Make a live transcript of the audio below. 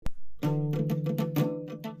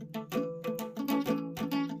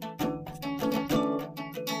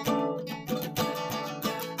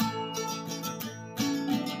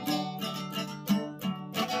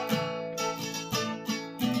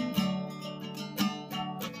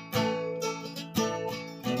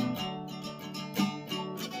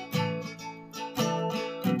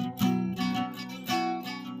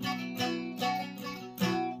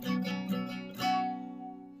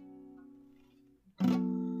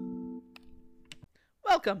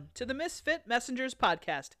Welcome to the Misfit Messengers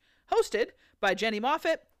podcast, hosted by Jenny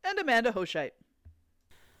Moffett and Amanda Hoshite.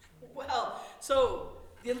 Well, so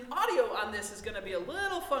the audio on this is going to be a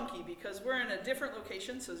little funky because we're in a different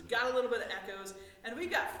location, so it's got a little bit of echoes, and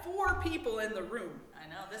we've got 4 people in the room. I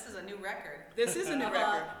know, this is a new record. This is a new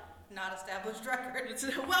record. Not established record.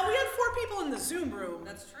 Well, we had 4 people in the Zoom room.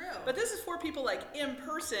 That's true. But this is 4 people like in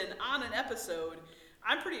person on an episode.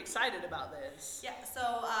 I'm pretty excited about this. Yeah,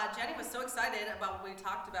 so Jenny was so excited about what we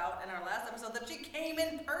talked about in our last episode that she came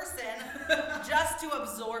in person just to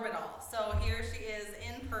absorb it all. So here she is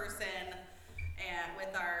in person and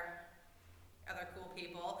with our other cool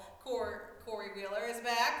people. Corey Wheeler is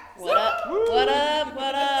back. What up? What up?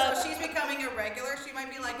 What up? So she's becoming a regular. She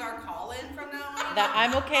might be like our call-in from now on.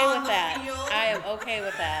 I'm okay with that. Field. I am okay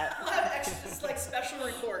with that. We'll have extras like special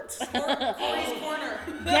reports. Corey's Corner.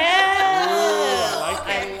 Yes!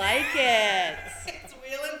 I like it. It's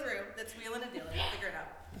wheeling through. It's wheeling and dealing. We'll figure it out.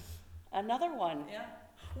 Another one. Yeah.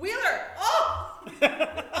 Wheeler! Oh!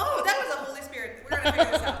 Oh, that was the Holy Spirit. We're going to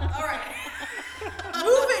figure this out. All right.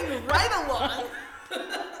 Moving right along.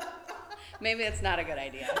 Maybe it's not a good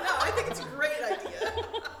idea. No, I think it's a great idea.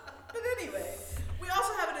 But anyway, we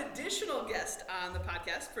also have an additional guest on the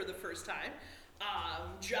podcast for the first time.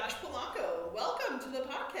 Josh Polanco, welcome to the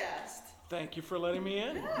podcast. Thank you for letting me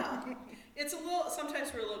in. Yeah.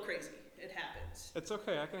 Sometimes we're a little crazy. It happens. It's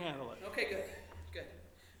okay, I can handle it. Okay, good.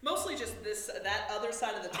 Mostly just that other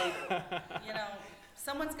side of the table. You know,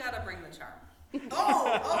 someone's got to bring the charm.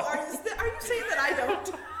 Are you saying that I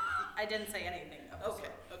don't? I didn't say anything. Okay.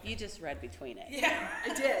 You just read between it. Yeah,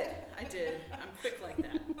 I did. I'm quick like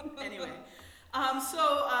that. Anyway,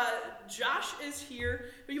 so Josh is here.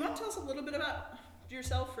 But you want to tell us a little bit about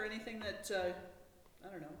yourself or anything that, I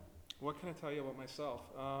don't know. What can I tell you about myself?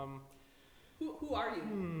 Who are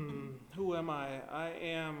you? Who am I? I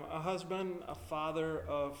am a husband, a father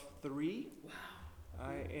of 3. Wow.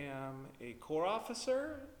 I am a Corps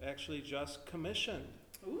officer, actually just commissioned.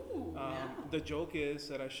 Ooh, yeah. The joke is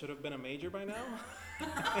that I should have been a major by now.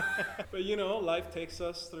 But you know, life takes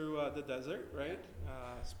us through the desert, right?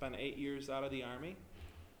 Spent 8 years out of the Army.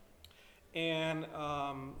 And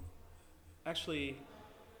actually,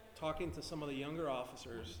 talking to some of the younger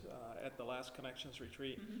officers at the last Connections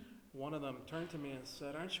retreat, one of them turned to me and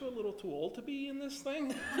said, "Aren't you a little too old to be in this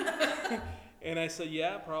thing?" And I said,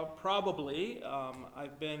 "Yeah, probably.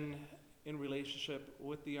 I've been in relationship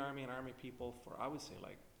with the Army and Army people for, I would say,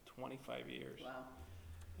 like 25 years. Wow.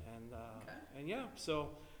 And yeah, so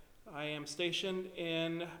I am stationed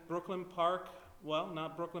in Brooklyn Park. Well,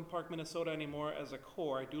 not Brooklyn Park, Minnesota anymore as a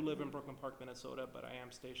Corps. I do live in Brooklyn Park, Minnesota, but I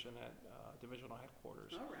am stationed at divisional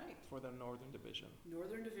headquarters. All right. For the Northern Division.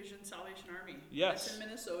 Northern Division Salvation Army. Yes. That's in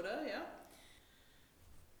Minnesota, yeah.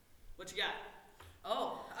 What you got?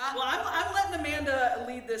 Oh. Well, I'm letting Amanda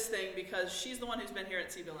lead this thing because she's the one who's been here at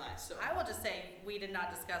CBLI. So I will just say we did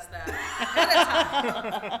not discuss that ahead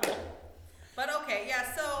of time. But okay,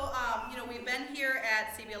 yeah, so, we've been here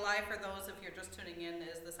at CBLI, for those of you who are just tuning in,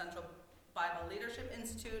 is the Central Bible Leadership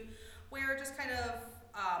Institute, where just kind of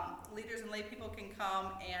leaders and lay people can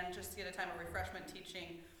come and just get a time of refreshment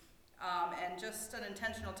teaching, and just an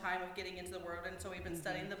intentional time of getting into the Word. And so we've been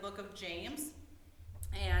studying the book of James,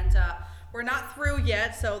 and we're not through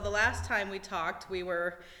yet. So the last time we talked, we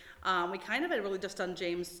kind of had really just done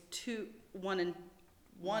James 1.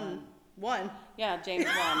 Yeah, James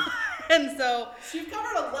 1. And so you've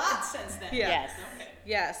covered a lot since then. Yeah. Yes. Okay.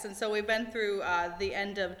 Yes, and so we've been through the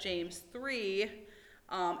end of James 3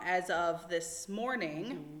 as of this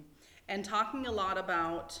morning, and talking a lot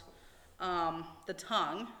about the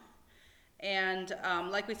tongue. And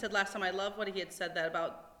like we said last time, I love what he had said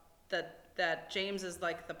that James is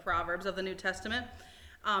like the Proverbs of the New Testament,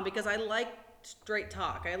 because I like straight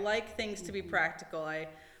talk. I like things to be practical. I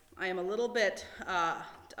am a little bit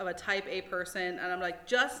of a type A person, and I'm like,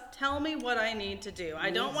 just tell me what I need to do. I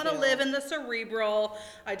don't want to live in the cerebral.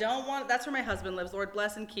 That's where my husband lives. Lord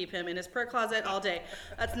bless and keep him in his prayer closet all day.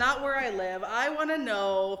 That's not where I live. I want to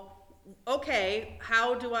know, okay,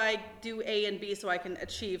 how do I do A and B so I can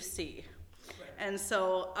achieve C? Right. And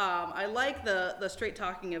so I like the straight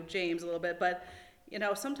talking of James a little bit, but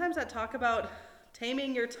sometimes I talk about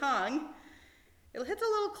taming your tongue. It hits a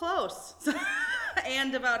little close.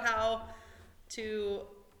 And about how to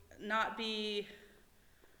not be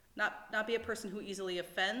a person who easily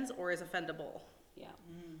offends or is offendable. Yeah.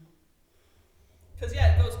 Because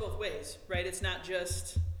it goes both ways, right? It's not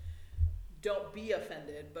just don't be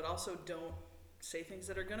offended, but also don't say things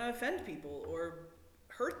that are going to offend people or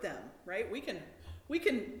hurt them, right? We can.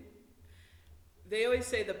 They always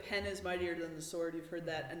say the pen is mightier than the sword. You've heard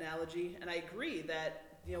that analogy, and I agree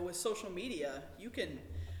that with social media, you can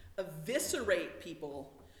eviscerate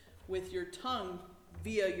people with your tongue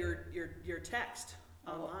via your text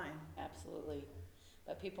online. Absolutely.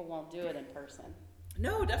 But people won't do it in person.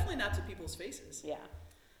 No, definitely not to people's faces. Yeah.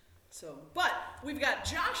 So, but we've got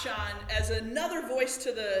Josh on as another voice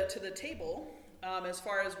to the table, as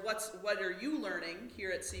far as what are you learning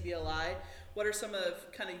here at CBLI? What are some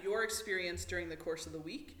of kind of your experience during the course of the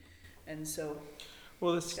week? And so,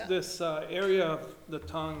 Well, this area of the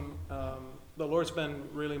tongue, the Lord's been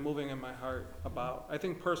really moving in my heart about. I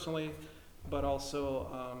think personally, but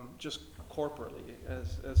also just corporately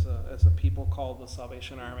as a people called the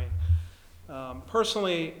Salvation Army.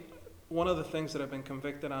 Personally, one of the things that I've been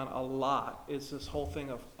convicted on a lot is this whole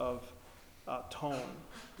thing of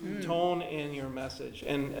tone in your message,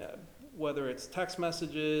 and whether it's text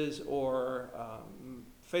messages or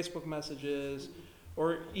Facebook messages,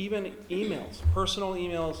 or even emails, personal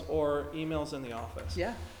emails or emails in the office.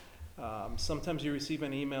 yeah. Sometimes you receive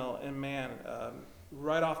an email and man,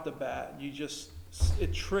 right off the bat,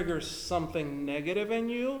 it triggers something negative in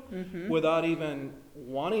you without even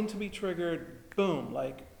wanting to be triggered. Boom,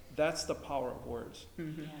 like that's the power of words.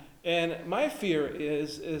 Mm-hmm. Yeah. And my fear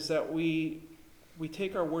is that we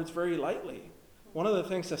take our words very lightly. One of the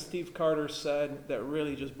things that Steve Carter said that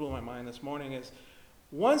really just blew my mind this morning is,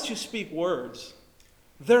 once you speak words,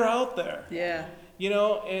 they're out there. Yeah.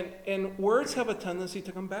 And words have a tendency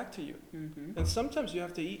to come back to you. Mm-hmm. And sometimes you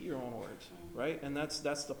have to eat your own words, right? And that's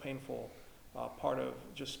the painful part of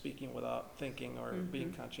just speaking without thinking or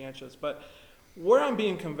being conscientious. But where I'm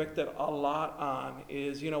being convicted a lot on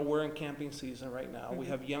is, we're in camping season right now. We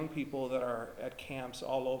have young people that are at camps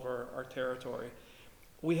all over our territory.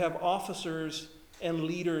 We have officers and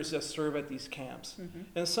leaders that serve at these camps.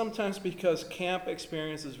 And sometimes because camp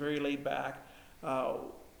experience is very laid back,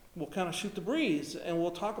 we'll kind of shoot the breeze and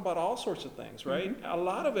we'll talk about all sorts of things, right? A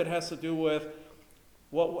lot of it has to do with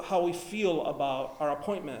how we feel about our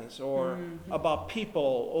appointments or about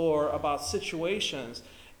people or about situations.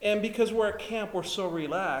 And because we're at camp, we're so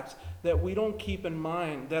relaxed that we don't keep in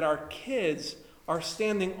mind that our kids are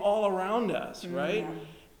standing all around us, right?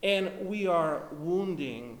 And we are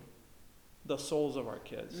wounding the souls of our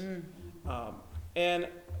kids. And,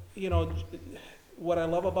 what I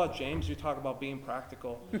love about James, you talk about being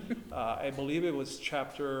practical. I believe it was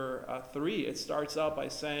chapter 3. It starts out by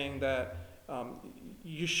saying that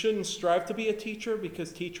you shouldn't strive to be a teacher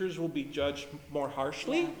because teachers will be judged more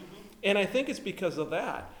harshly. And I think it's because of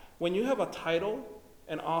that. When you have a title,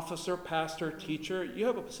 an officer, pastor, teacher, you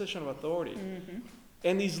have a position of authority.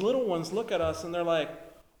 And these little ones look at us and they're like,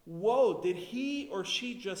 whoa, did he or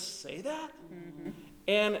she just say that?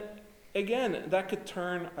 And again, that could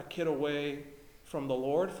turn a kid away from the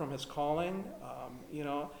Lord, from his calling,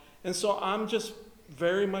 And so I'm just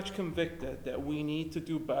very much convicted that we need to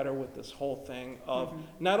do better with this whole thing of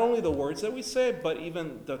not only the words that we say, but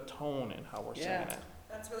even the tone and how we're saying it.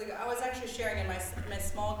 That's really good. I was actually sharing in my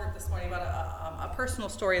small group this morning about a personal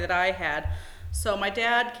story that I had. So my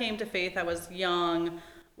dad came to faith. I was young.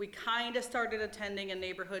 We kind of started attending a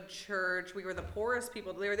neighborhood church. We were the poorest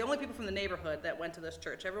people. They were the only people from the neighborhood that went to this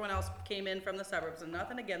church. Everyone else came in from the suburbs, and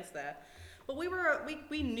nothing against that. But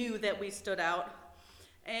we knew that we stood out,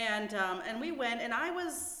 and we went. And I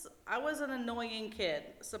was an annoying kid.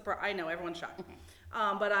 I know everyone's shocked,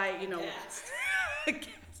 but I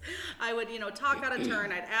would, talk out of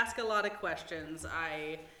turn. I'd ask a lot of questions.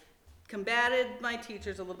 I combated my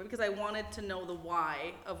teachers a little bit because I wanted to know the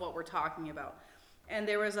why of what we're talking about. And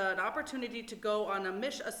there was an opportunity to go on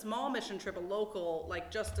a small mission trip, a local, like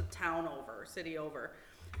just a city over.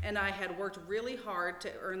 And I had worked really hard to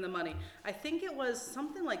earn the money. I think it was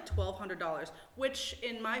something like $1,200, which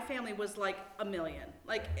in my family was like $1 million.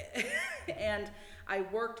 And I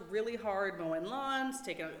worked really hard mowing lawns,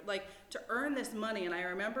 to earn this money. And I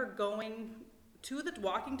remember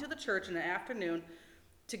walking to the church in the afternoon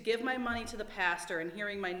to give my money to the pastor and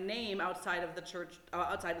hearing my name outside of the church,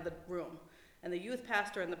 outside of the room. And the youth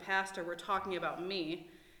pastor and the pastor were talking about me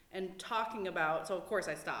so of course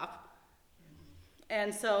I stop.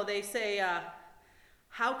 And so they say,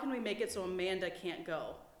 how can we make it so Amanda can't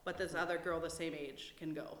go, but this other girl the same age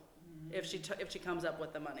can go if she comes up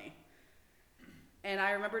with the money? And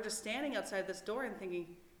I remember just standing outside this door and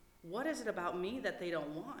thinking, what is it about me that they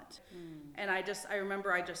don't want? And I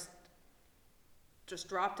remember I just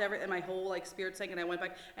dropped everything, and my whole spirit sank, and I went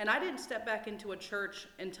back. And I didn't step back into a church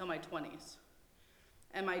until my 20s.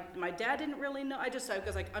 And my dad didn't really know. I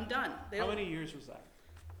was like, I'm done. How many years was that?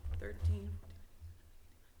 13,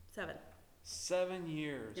 7. 7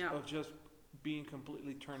 years Yeah. of just being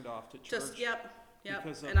completely turned off to church. Yep.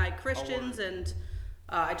 Because of And I a Christians word. and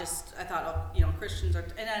I thought, Christians are,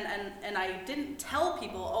 and I didn't tell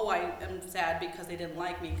people, oh, I am sad because they didn't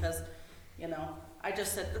like me, because, I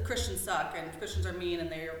just said the Christians suck, and Christians are mean,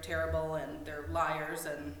 and they're terrible, and they're liars,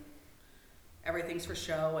 and everything's for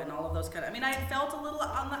show, and all of those I felt a little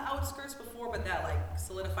on the outskirts before, but that,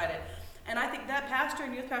 solidified it. And I think that pastor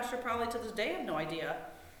and youth pastor probably to this day have no idea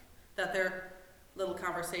that their little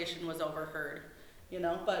conversation was overheard,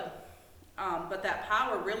 but that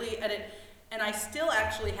power really, and I still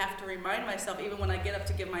actually have to remind myself, even when I get up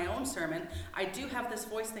to give my own sermon, I do have this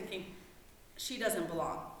voice thinking, she doesn't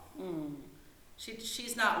belong. Mm.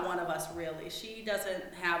 She's not one of us, really. She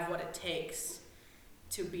doesn't have what it takes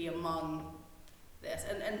to be among this.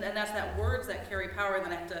 And that's that words that carry power, and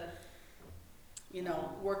then I have to,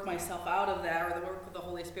 work myself out of that, or the work with the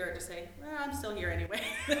Holy Spirit to say, I'm still here anyway.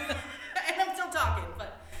 And I'm still talking,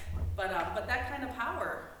 but that kind of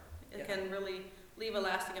power, it can really leave a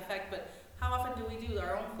lasting effect. But how often do we do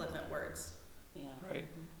our own flippant words? Yeah. Right.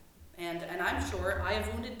 And I'm sure I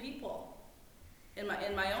have wounded people in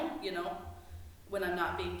my own, when I'm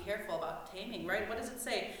not being careful about taming, right? What does it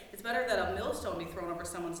say? It's better that a millstone be thrown over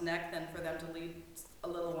someone's neck than for them to lead a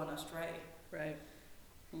little one astray. Right.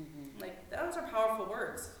 Mm-hmm. Those are powerful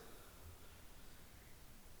words.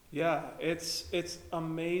 Yeah, it's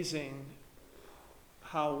amazing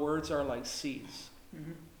how words are like seeds.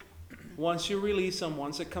 Mm-hmm. Once you release them,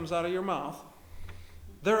 once it comes out of your mouth,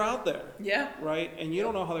 they're out there. Yeah. Right? And you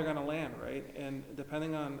don't know how they're going to land, right? And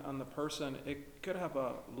depending on the person, it could have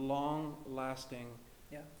a long-lasting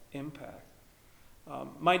impact.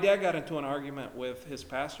 My dad got into an argument with his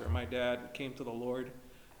pastor. My dad came to the Lord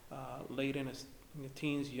late in his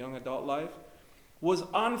teens, young adult life, was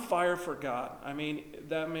on fire for God. I mean,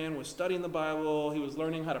 that man was studying the Bible. He was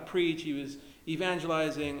learning how to preach. He was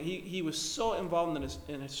evangelizing. He was so involved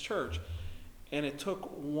in his church. And it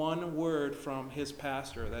took one word from his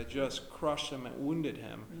pastor that just crushed him and wounded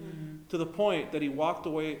him to the point that he walked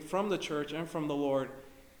away from the church and from the Lord,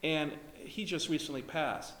 and he just recently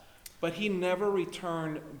passed. But he never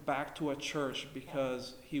returned back to a church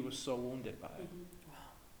because he was so wounded by it. Wow.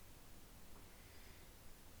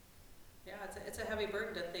 Yeah, it's a heavy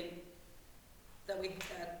burden to think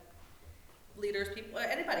that leaders, people,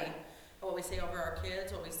 anybody, what we say over our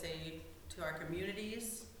kids, what we say to our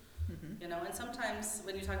communities. Mm-hmm. And sometimes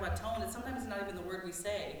when you talk about tone, sometimes it's not even the word we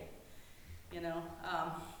say.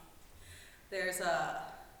 There's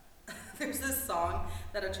this song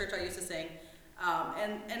that a church I used to sing,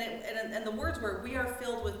 and the words were, "We are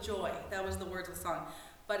filled with joy." That was the words of the song,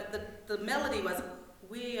 but the melody was,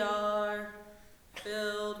 "We are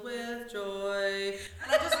filled with joy,"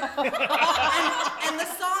 and I just and the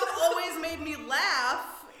song always made me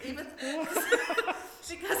laugh, even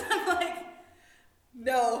because I'm like,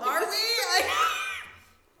 no. Are we?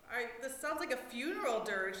 This sounds like a funeral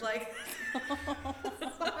dirge.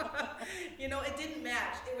 It didn't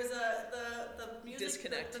match. It was the music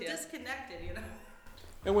Disconnect, disconnected.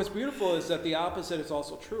 And what's beautiful is that the opposite is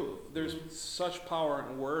also true. There's such power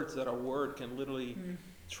in words that a word can literally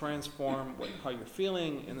transform how you're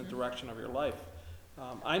feeling in the direction of your life.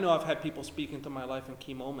 I know I've had people speak into my life in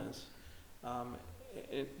key moments.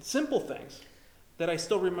 Simple things that I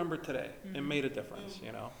still remember today and made a difference,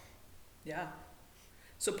 Yeah.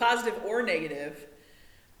 So positive or negative,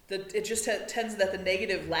 it just tends that the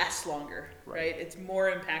negative lasts longer, right? It's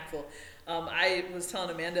more impactful. I was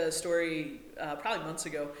telling Amanda a story probably months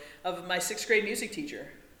ago of my 6th grade music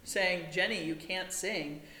teacher saying, "Jenny, you can't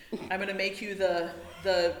sing. I'm going to make you the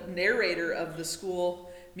narrator of the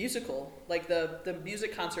school musical, like the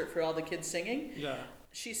music concert for all the kids singing." Yeah.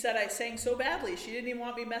 She said I sang so badly, she didn't even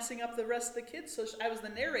want me messing up the rest of the kids, so I was the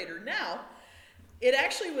narrator. Now, it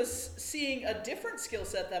actually was seeing a different skill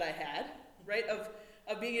set that I had, right, of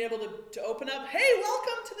being able to open up, "Hey,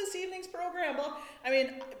 welcome to this evening's program." Well,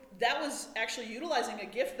 that was actually utilizing a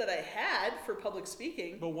gift that I had for public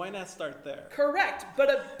speaking. But why not start there? Correct,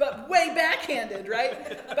 but way backhanded,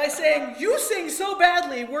 right? By saying, "You sing so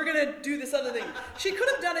badly, we're going to do this other thing." She could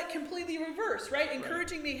have done it completely reverse, right?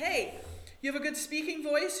 Encouraging me, "Hey, you have a good speaking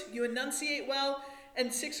voice, you enunciate well,"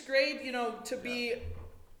 and 6th grade, to be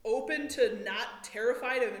open to not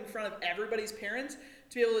terrified of in front of everybody's parents,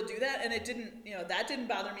 to be able to do that. And it didn't, that didn't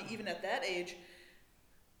bother me even at that age.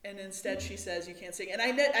 And instead she says, "You can't sing." And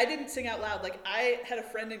I didn't sing out loud. I had a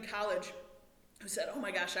friend in college who said, "Oh my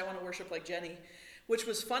gosh, I want to worship like Jenny," which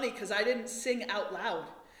was funny because I didn't sing out loud.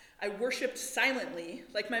 I worshiped silently,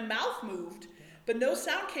 my mouth moved, but no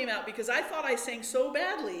sound came out because I thought I sang so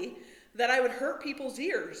badly that I would hurt people's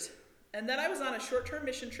ears. And then I was on a short-term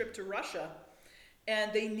mission trip to Russia,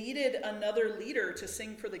 and they needed another leader to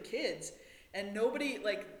sing for the kids. And nobody,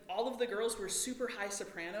 like, all of the girls were super high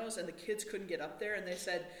sopranos, and the kids couldn't get up there. And they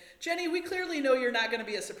said, Jenny, we clearly know you're not going to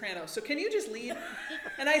be a soprano, so can you just lead?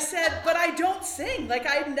 And I said, but I don't sing. Like,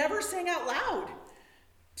 I never sang out loud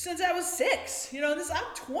since I was 6. You know,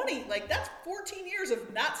 I'm 20. Like, that's 14 years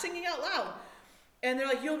of not singing out loud. And they're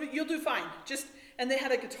like, you'll do fine. And they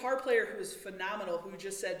had a guitar player who was phenomenal, who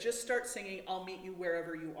just said, just start singing. I'll meet you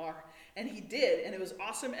wherever you are. And he did, and it was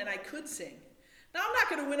awesome, and I could sing. Now, I'm not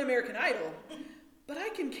going to win American Idol, but I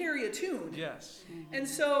can carry a tune. Yes. And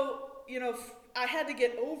so, you know, I had to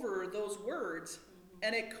get over those words,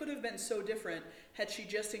 and it could have been so different had she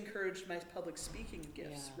just encouraged my public speaking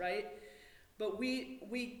gifts, right? But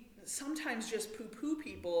we sometimes just poo-poo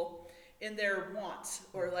people in their wants,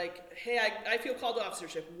 or like, hey, I feel called to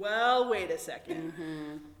officership. Well, wait a second.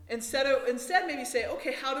 Instead maybe say,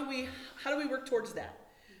 okay, how do we work towards that?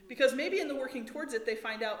 Because maybe in the working towards it, they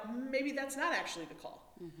find out maybe that's not actually the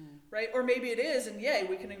call, right? Or maybe it is, and yay,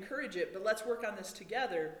 we can encourage it, but let's work on this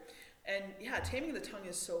together. And yeah, taming the tongue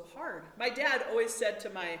is so hard. My dad always said to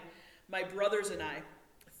my brothers and I,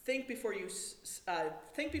 think before you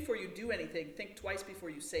do anything. Think twice before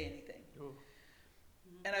you say anything. Ooh.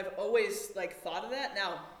 And I've always like thought of that.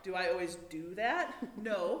 Now, do I always do that?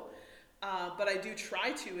 No, but I do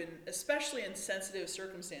try to, especially in sensitive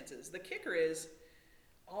circumstances. The kicker is,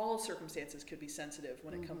 all circumstances could be sensitive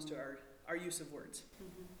when it comes to our use of words.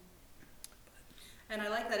 And I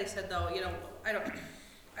like that he said, though, you know, I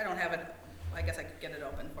don't have it, I guess I could get it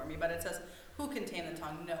open for me, but it says, who can tame the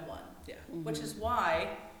tongue? No one. Yeah. Which is why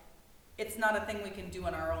it's not a thing we can do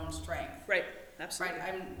in our own strength. Right. Absolutely.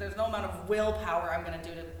 Right. There's no amount of willpower I'm going to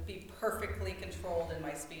do to be perfectly controlled in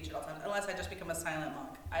my speech at all times, unless I just become a silent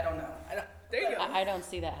monk. I don't know. There you go. I don't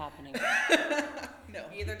see that happening. No.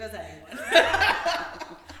 Either does anyone.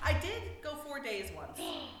 I did go 4 days once.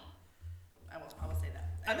 I will say that.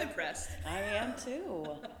 I'm impressed. I am too.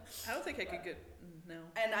 I don't think I could no.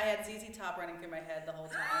 And I had ZZ Top running through my head the whole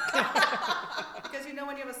time. Because you know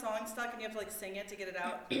when you have a song stuck and you have to like sing it to get it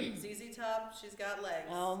out? ZZ Top, she's got legs.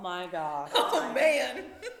 Oh my gosh. Oh man,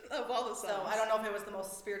 of all the songs. So I don't know if it was the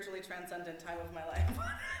most spiritually transcendent time of my life.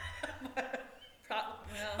 Well,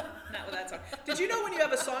 not with that song. Did you know when you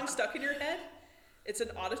have a song stuck in your head, it's an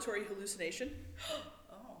auditory hallucination?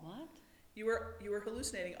 What? You were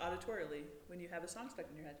hallucinating auditorily when you have a song stuck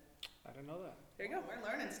in your head. I didn't know that. There you go. We're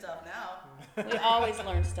learning stuff now. We always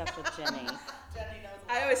learn stuff with Jenny. Jenny knows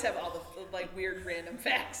a lot. I always have all the like weird random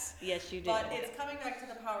facts. Yes, you do. But it's coming back to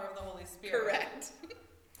the power of the Holy Spirit. Correct.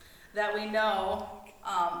 That we know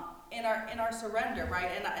in our surrender, right?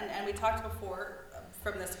 And we talked before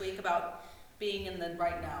from this week about being in the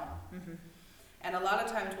right now. And a lot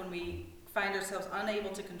of times when we find ourselves unable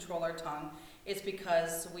to control our tongue, it's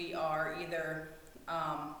because we are either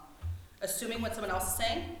assuming what someone else is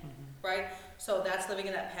saying, right? So that's living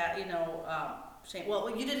in that shame.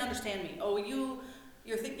 Well, you didn't understand me. Oh,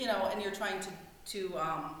 you're thinking, and you're trying to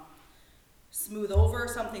smooth over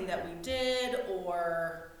something that we did,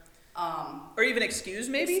 or even excuse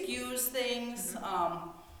things,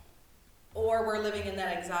 or we're living in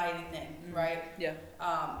that anxiety thing, right? Yeah.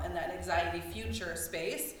 And that anxiety future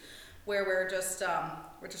space where we're just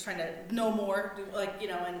trying to know more,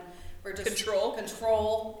 and we're just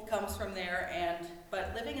control comes from there,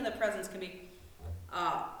 but living in the presence can be,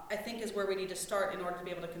 I think, is where we need to start in order to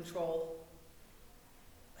be able to control,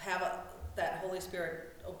 that Holy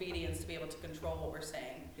Spirit obedience to be able to control what we're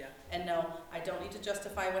saying. Yeah. And no, I don't need to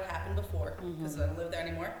justify what happened before because I don't live there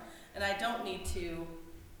anymore, and I don't need to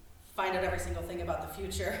find out every single thing about the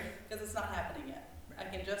future because it's not happening yet. I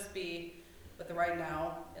can just be with the right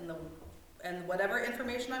now, and whatever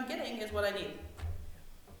information I'm getting is what I need.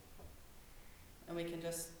 And we can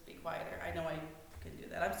just be quieter. I know I can do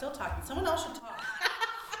that. I'm still talking. Someone else should talk.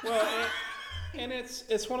 Well, and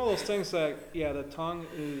it's one of those things that, the tongue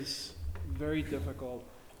is very difficult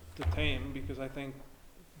to tame because I think,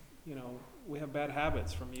 we have bad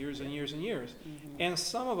habits from years and years and years. And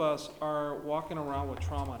some of us are walking around with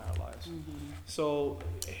trauma in our lives. So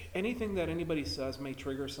anything that anybody says may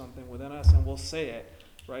trigger something within us, and we'll say it,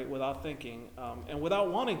 right, without thinking, and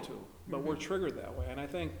without wanting to, but we're triggered that way. And I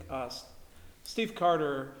think Steve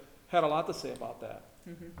Carter had a lot to say about that,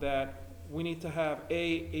 that we need to have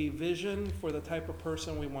a vision for the type of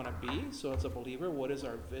person we want to be. So as a believer, what is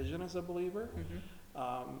our vision as a believer?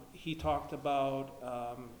 He talked about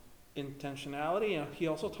intentionality, and he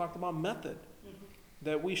also talked about method.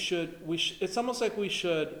 That we should, it's almost like we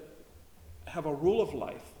should have a rule of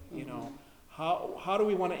life, how do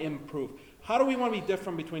we want to improve? How do we want to be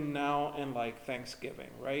different between now and like Thanksgiving,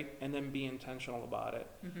 right? And then be intentional about it.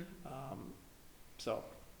 So,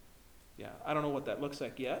 I don't know what that looks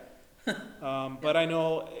like yet. But I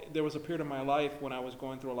know there was a period of my life when I was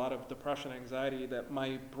going through a lot of depression, anxiety, that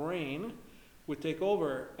my brain would take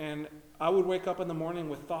over, and I would wake up in the morning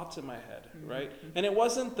with thoughts in my head, right? And it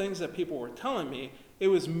wasn't things that people were telling me, it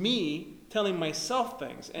was me telling myself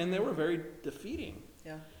things, and they were very defeating.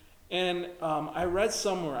 Yeah. And I read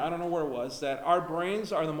somewhere, I don't know where it was, that our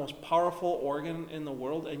brains are the most powerful organ in the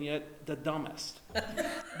world, and yet the dumbest.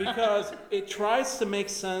 Because it tries to make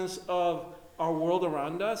sense of our world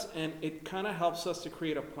around us, and it kind of helps us to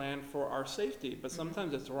create a plan for our safety, but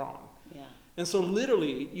sometimes it's wrong. Yeah. And so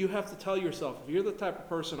literally, you have to tell yourself, if you're the type of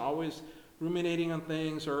person always ruminating on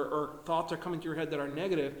things, or thoughts are coming to your head that are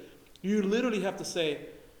negative, you literally have to say,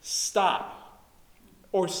 stop.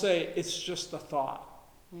 Or say, it's just a thought.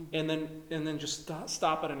 And then just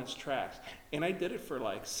stop it in its tracks. And I did it for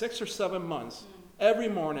like 6 or 7 months. Every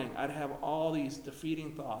morning, I'd have all these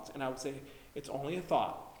defeating thoughts, and I would say, it's only a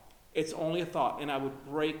thought. It's only a thought. And I would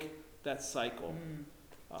break that cycle.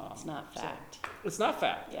 It's not fact. It's not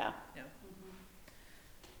fact. Yeah. Yeah.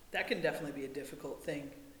 That can definitely be a difficult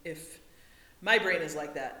thing. If my brain is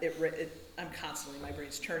like that, I'm constantly, my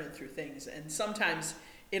brain's churning through things, and sometimes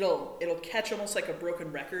it'll catch almost like a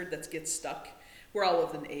broken record that gets stuck. We're all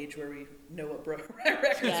of an age where we know what broken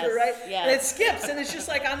records are, right? Yes. And it skips, and it's just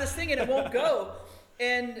like on this thing, and it won't go.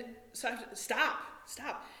 And so I have to stop.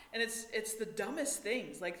 And it's the dumbest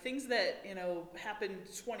things, like things that, happened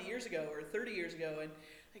 20 years ago or 30 years ago. And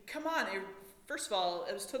like, come on, first of all,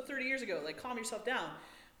 it was 30 years ago. Like, calm yourself down.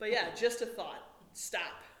 But yeah, just a thought. Stop.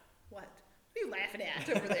 What? What are you laughing at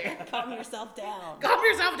over there? Calm yourself down. Calm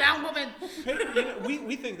yourself down, woman. Hey,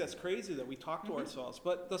 we think that's crazy that we talk to ourselves,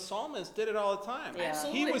 but the psalmist did it all the time. Yeah.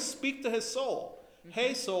 Absolutely. He would speak to his soul.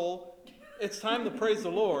 Hey, soul, it's time to praise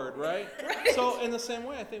the Lord, right? Right. So in the same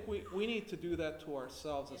way, I think we need to do that to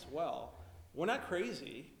ourselves as well. We're not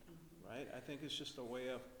crazy, right? I think it's just a way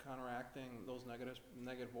of counteracting those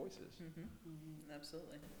negative voices.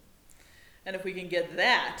 Absolutely. And if we can get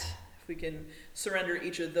that, if we can surrender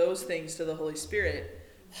each of those things to the Holy Spirit,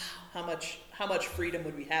 how much freedom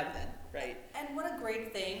would we have then, right? And what a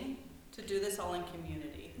great thing to do this all in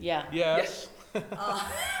community. Yeah. Yes. And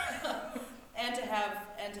to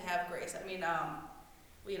have grace. I mean,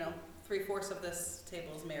 3/4 of this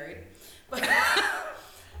table is married, but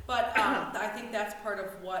I think that's part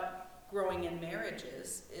of what growing in marriage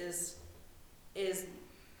is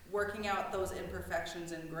working out those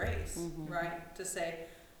imperfections in grace, right? To say,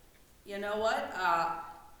 you know what?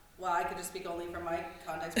 Well, I could just speak only from my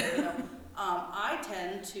context, but I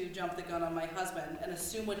tend to jump the gun on my husband and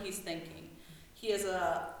assume what he's thinking. He is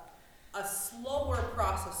a slower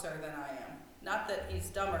processor than I am. Not that he's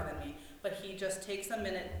dumber than me, but he just takes a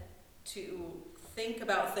minute to think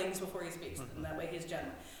about things before he speaks, and that way he's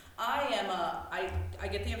genuine. I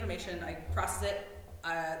get the information, I process it,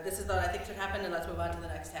 this is what I think should happen, and let's move on to the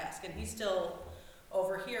next task. And he's still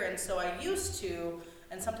over here, and so I used to,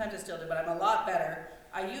 and sometimes I still do, but I'm a lot better,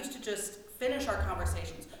 I used to just finish our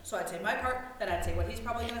conversations. So I'd say my part, then I'd say what he's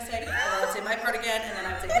probably going to say, and then I'd say my part again, and then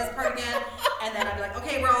I'd say his part again, and then I'd be like,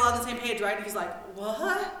 okay, we're all on the same page, right? And he's like,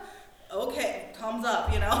 what? Okay, thumbs up,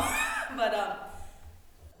 But,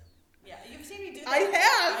 yeah, you've seen me do that. I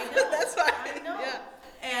have. I know. That's why. I know. Yeah.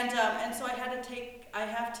 And so I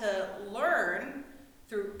have to learn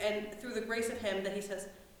through the grace of him that he says,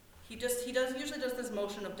 he usually does this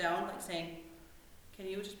motion of down, like saying, can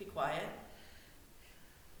you just be quiet?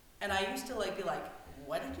 And I used to be like,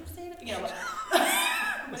 what did you say to me?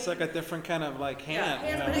 It's like a different kind of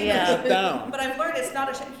hand. Yeah. Sit down. But I've learned it's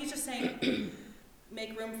not he's just saying,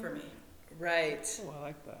 make room for me. Right. Oh, I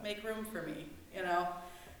like that. Make room for me, and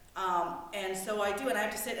so I do, and I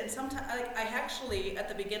have to sit, and sometimes, I actually, at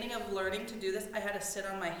the beginning of learning to do this, I had to sit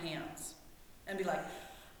on my hands and be like,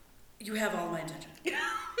 you have all my attention.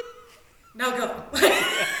 Now go.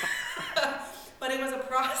 But it was a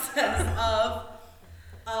process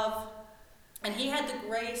of, and he had the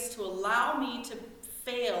grace to allow me to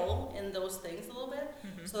fail in those things a little bit,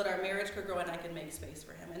 so that our marriage could grow and I could make space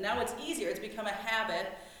for him. And now it's easier. It's become a habit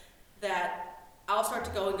that I'll start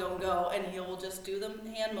to go and go and go, and he'll just do the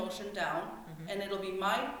hand motion down, and it'll be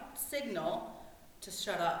my signal to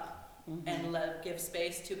shut up and give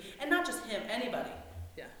space to, and not just him, anybody.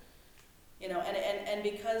 Yeah. And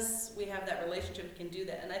because we have that relationship, we can do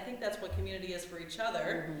that. And I think that's what community is for each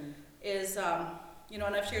other, is, and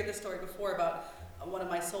I've shared this story before about one of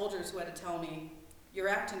my soldiers who had to tell me, you're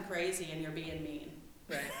acting crazy and you're being mean.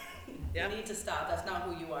 Right. Yeah. You need to stop. That's not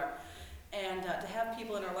who you are. And to have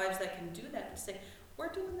people in our lives that can do that, to say, we're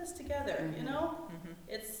doing this together,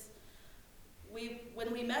 It's,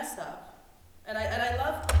 when we mess up, and I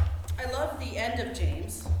love the end of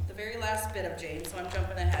James, the very last bit of James, so I'm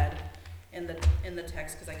jumping ahead. in the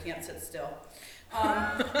text because I can't sit still.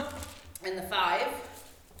 In the 5,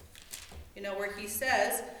 where he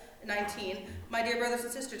says, 19, "My dear brothers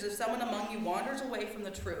and sisters, if someone among you wanders away from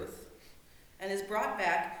the truth and is brought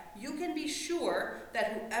back, you can be sure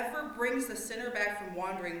that whoever brings the sinner back from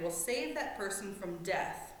wandering will save that person from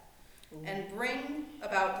death and bring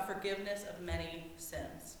about the forgiveness of many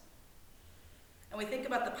sins." And we think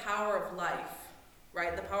about the power of life,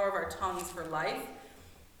 right? The power of our tongues for life.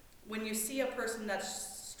 When you see a person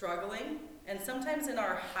that's struggling, and sometimes in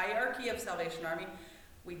our hierarchy of Salvation Army,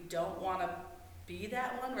 we don't want to be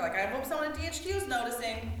that one. We're like, I hope someone at DHQ is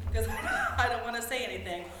noticing because I don't want to say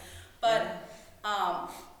anything. But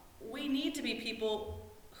we need to be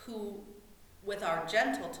people who, with our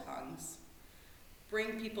gentle tongues,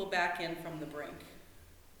 bring people back in from the brink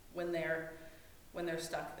when they're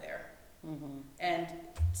stuck there. Mm-hmm. And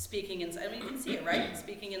speaking in, you can see it, right?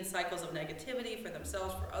 Speaking in cycles of negativity for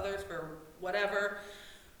themselves, for others, for whatever,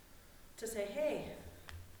 to say, hey,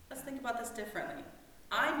 let's think about this differently.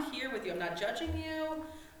 I'm here with you. I'm not judging you.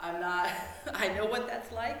 I know what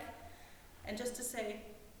that's like. And just to say,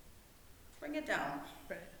 bring it down.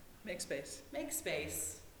 Right. Make space. Make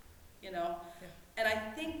space, Yeah. And I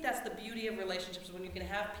think that's the beauty of relationships, when you can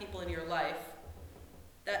have people in your life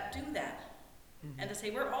that do that. Mm-hmm. And to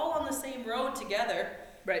say, we're all on the same road together.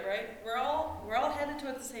 Right. We're all headed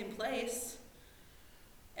toward the same place.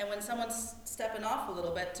 And when someone's stepping off a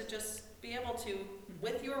little bit, to just be able to,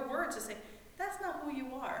 with your words, to say, that's not who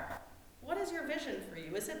you are. What is your vision for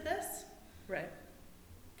you? Is it this? Right.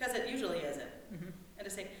 Because it usually isn't. Mm-hmm. And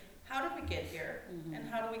to say, how did we get here? Mm-hmm. And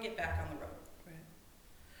how do we get back on the road? Right.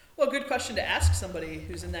 Well, a good question to ask somebody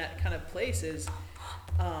who's in that kind of place is,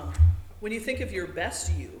 when you think of your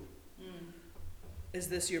best you, is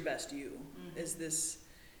this your best you? Mm-hmm.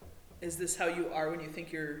 Is this how you are when you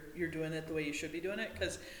think you're doing it the way you should be doing it?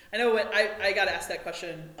 Because I know when I got asked that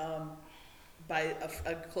question by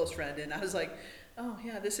a close friend, and I was like, oh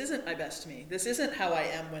yeah, this isn't my best me. This isn't how I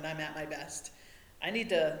am when I'm at my best. I need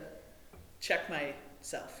to check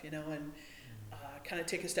myself, and kind of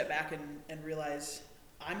take a step back and realize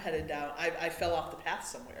I'm headed down. I fell off the path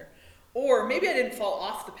somewhere. Or maybe I didn't fall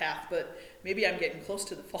off the path, but maybe I'm getting close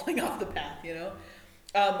to the falling off the path,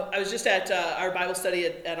 I was just at our Bible study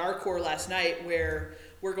at our core last night, where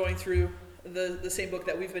we're going through the same book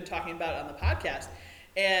that we've been talking about on the podcast.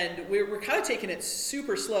 And we're kind of taking it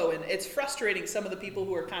super slow, and it's frustrating some of the people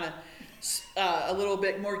who are kind of a little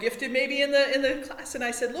bit more gifted maybe in the class. And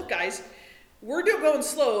I said, look, guys, we're going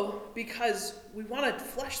slow because we want to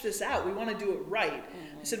flesh this out. We want to do it right.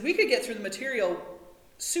 Mm-hmm. I said, we could get through the material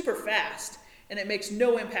super fast, and it makes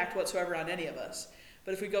no impact whatsoever on any of us.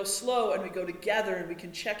 But if we go slow and we go together and we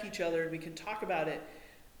can check each other and we can talk about it,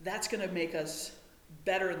 that's going to make us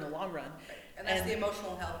better in the long run. Right. And that's the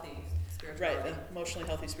emotional healthy spirituality. Right, the emotionally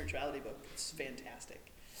healthy spirituality book. It's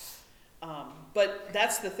fantastic. But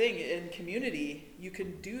that's the thing, in community, you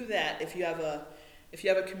can do that if you have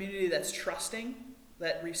a community that's trusting,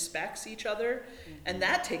 that respects each other, mm-hmm. and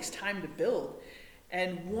that takes time to build.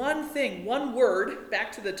 And one word,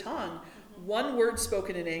 back to the tongue, one word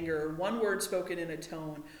spoken in anger, or one word spoken in a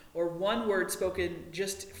tone, or one word spoken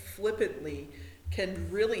just flippantly can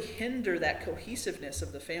really hinder that cohesiveness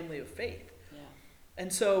of the family of faith. Yeah.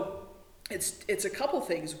 And so it's a couple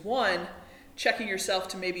things. One, checking yourself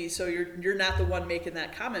to maybe so you're not the one making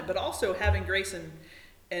that comment, but also having grace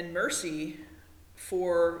and mercy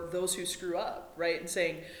for those who screw up, right? And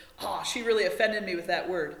saying, oh, she really offended me with that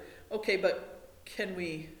word. Okay, but can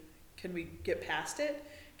we get past it?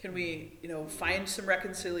 Can we, find some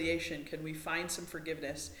reconciliation? Can we find some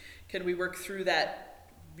forgiveness? Can we work through that,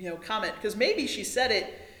 comment? Because maybe she said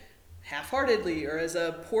it half-heartedly or as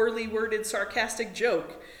a poorly worded sarcastic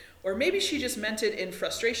joke. Or maybe she just meant it in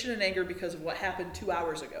frustration and anger because of what happened 2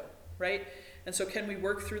 hours ago, right? And so can we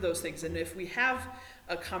work through those things? And if we have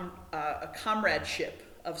a comradeship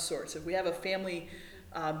of sorts, if we have a family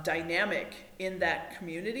dynamic in that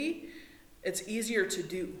community, it's easier to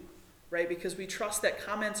do, right? Because we trust that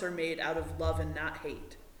comments are made out of love and not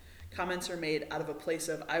hate. Comments are made out of a place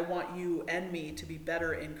of, I want you and me to be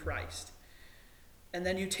better in Christ. And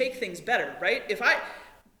then you take things better, right? If I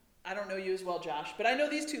don't know you as well, Josh, but I know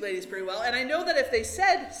these two ladies pretty well, and I know that if they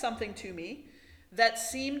said something to me that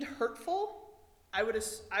seemed hurtful, I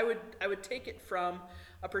would take it from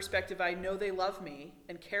a perspective, I know they love me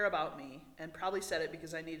and care about me, and probably said it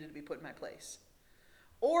because I needed to be put in my place.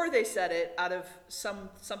 Or they said it out of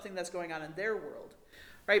something that's going on in their world,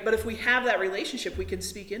 right? But if we have that relationship, we can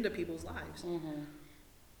speak into people's lives. Mm-hmm.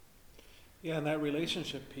 Yeah, and that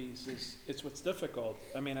relationship piece it's what's difficult.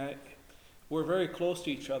 I mean, we're very close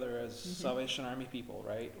to each other as Salvation Army people,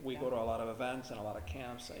 right? We go to a lot of events and a lot of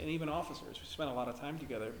camps, and even officers. We spend a lot of time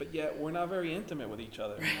together, but yet we're not very intimate with each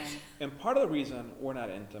other. And part of the reason we're not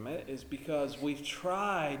intimate is because we've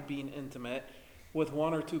tried being intimate with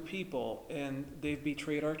one or two people, and they've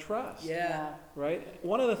betrayed our trust. Yeah. Right?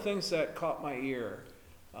 One of the things that caught my ear,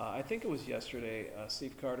 I think it was yesterday,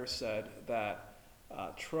 Steve Carter said that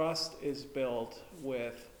trust is built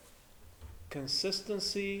with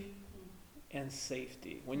consistency and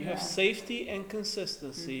safety. When you have safety and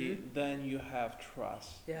consistency, then you have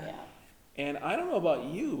trust. Yeah. And I don't know about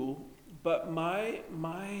you, but my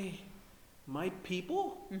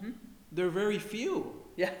people, they're very few.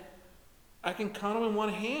 Yeah. I can count them in one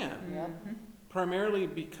hand. Yep. Primarily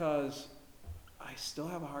because I still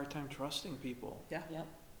have a hard time trusting people. Yeah. Yep.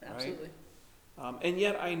 Absolutely. And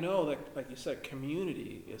yet I know that, like you said,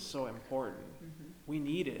 community is so important. We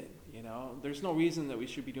need it, you know. There's no reason that we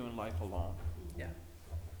should be doing life alone. Yeah.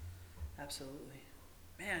 Absolutely.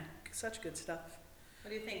 Man, such good stuff. What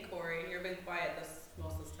do you think, Corey? You've been quiet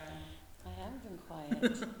most of this time. I have been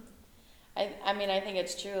quiet. I mean, I think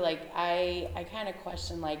it's true. Like, I kind of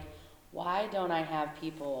question, like, why don't I have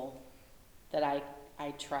people that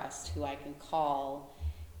I trust, who I can call?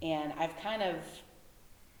 And I've kind of,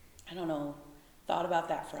 I don't know, thought about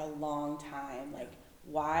that for a long time. Like,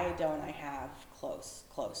 why don't I have close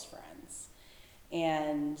friends?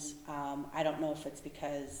 And I don't know if it's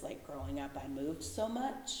because, like, growing up I moved so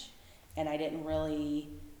much and I didn't really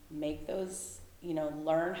make those, you know,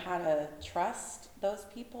 learn how to trust those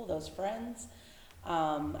people, those friends.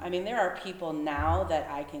 I mean, there are people now that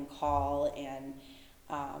I can call and,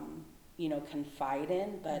 you know, confide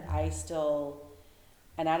in, but I still,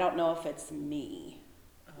 and I don't know if it's me,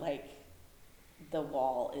 like, the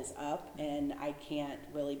wall is up and I can't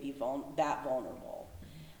really be that vulnerable.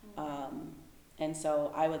 And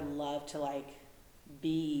so I would love to, like,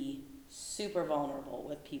 be super vulnerable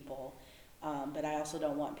with people, but I also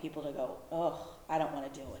don't want people to go, oh, I don't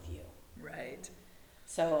want to deal with you. Right.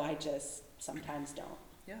 So I just sometimes don't.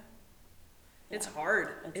 Yeah. It's hard.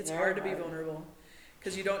 It's very hard to be hard. vulnerable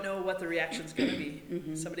because you don't know what the reaction's going to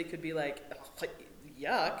be. Somebody could be like, oh,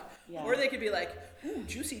 yuck. Yeah. Or they could be like, ooh,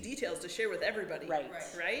 juicy details to share with everybody. Right.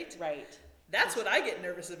 Right? Right. That's what I get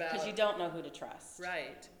nervous about. Because you don't know who to trust.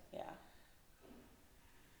 Right. Yeah.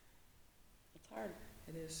 It's hard.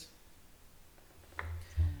 It is.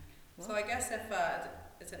 So I guess if,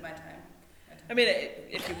 is it my time? I mean,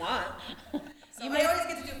 if you want. So I always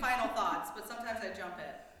get to do final thoughts, but sometimes I jump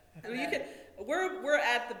it. Well, you can. We're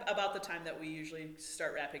at about the time that we usually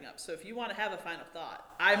start wrapping up. So if you want to have a final thought,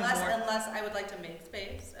 Unless I would like to make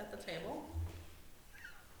space at the table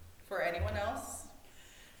for anyone else.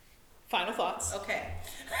 Final thoughts. Okay.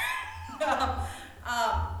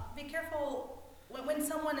 Be careful when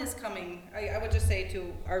someone is coming. I would just say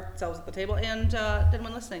to ourselves at the table and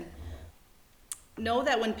anyone listening, know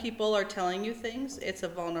that when people are telling you things, it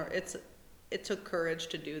took courage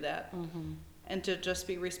to do that, and to just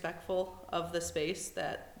be respectful of the space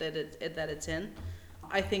that it's in.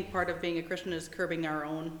 I think part of being a Christian is curbing our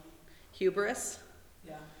own hubris.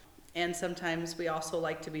 Yeah. And sometimes we also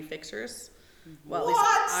like to be fixers. Well, at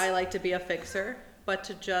What? least I like to be a fixer, but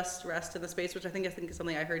to just rest in the space, which I think is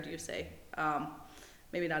something I heard you say.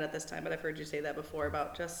 Maybe not at this time, but I've heard you say that before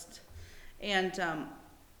about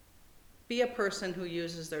be a person who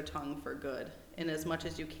uses their tongue for good in as much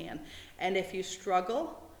as you can. And if you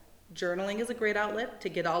struggle, journaling is a great outlet to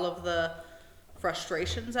get all of the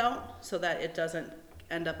frustrations out so that it doesn't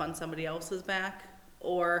end up on somebody else's back.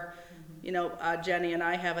 Or, you know, Jenny and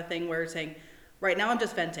I have a thing where we're saying, right now I'm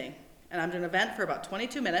just venting. And I'm going to vent for about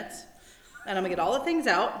 22 minutes. And I'm going to get all the things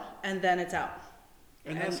out, and then it's out.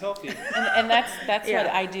 And that's healthy. And that's Yeah.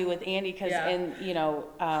 what I do with Andy, because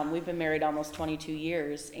Yeah. we've been married almost 22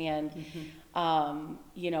 years, and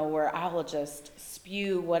you know, where I will just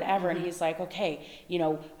spew whatever, and he's like, okay, you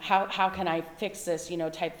know, how can I fix this, you know,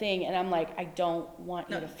 type thing, and I'm like, I don't want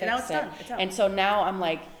you to fix now it's it. done. It's out. And so now I'm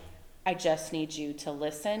like, I just need you to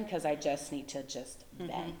listen, because I just need to just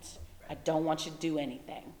vent. I don't want you to do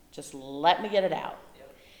anything. Just let me get it out.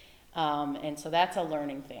 And so that's a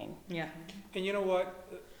learning thing. Yeah. And you know what?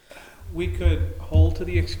 We could hold to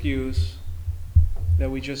the excuse that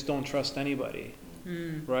we just don't trust anybody,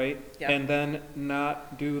 right? Yeah. And then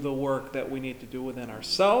not do the work that we need to do within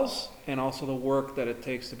ourselves, and also the work that it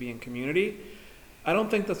takes to be in community. I don't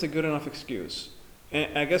think that's a good enough excuse.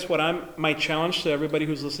 And I guess my challenge to everybody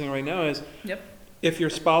who's listening right now is, Yep. if your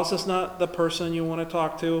spouse is not the person you want to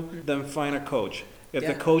talk to, then find a coach. If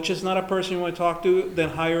the Yeah. coach is not a person you want to talk to,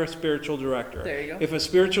 then hire a spiritual director. There you go. If a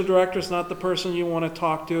spiritual director is not the person you want to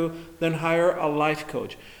talk to, then hire a life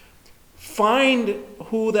coach. find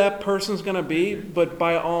who that person's gonna be, but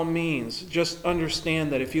by all means, just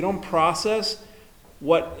understand that if you don't process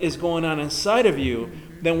what is going on inside of you,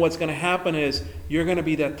 then what's gonna happen is you're gonna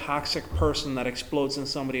be that toxic person that explodes in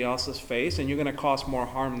somebody else's face, and you're gonna cause more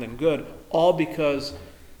harm than good, all because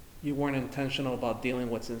you weren't intentional about dealing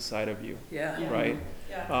what's inside of you, Yeah. right?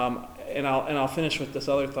 Yeah. And I'll finish with this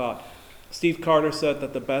other thought. Steve Carter said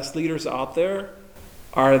that the best leaders out there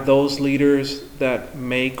are those leaders that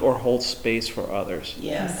make or hold space for others.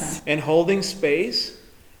 Yes. And holding space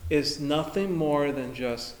is nothing more than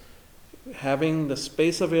just having the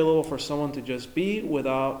space available for someone to just be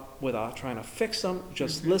without trying to fix them,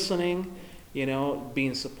 just listening, you know,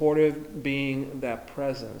 being supportive, being that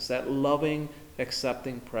presence, that loving,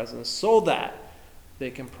 accepting presence, so that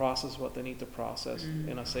they can process what they need to process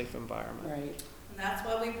in a safe environment. Right. And that's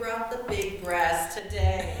why we brought the big brass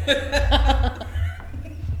today.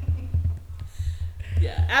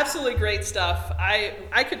 Yeah, absolutely great stuff.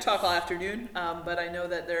 I could talk all afternoon, but I know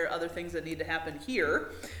that there are other things that need to happen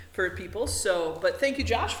here for people. So, but thank you,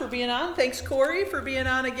 Josh, for being on. Thanks, Corey, for being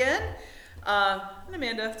on again. And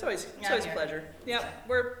Amanda, it's always a pleasure. Yeah,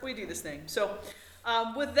 we do this thing. So,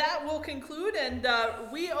 with that, we'll conclude, and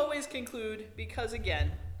we always conclude because,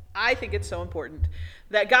 again, I think it's so important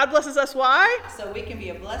that God blesses us. Why? So we can be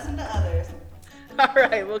a blessing to others. All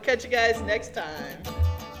right, we'll catch you guys next time.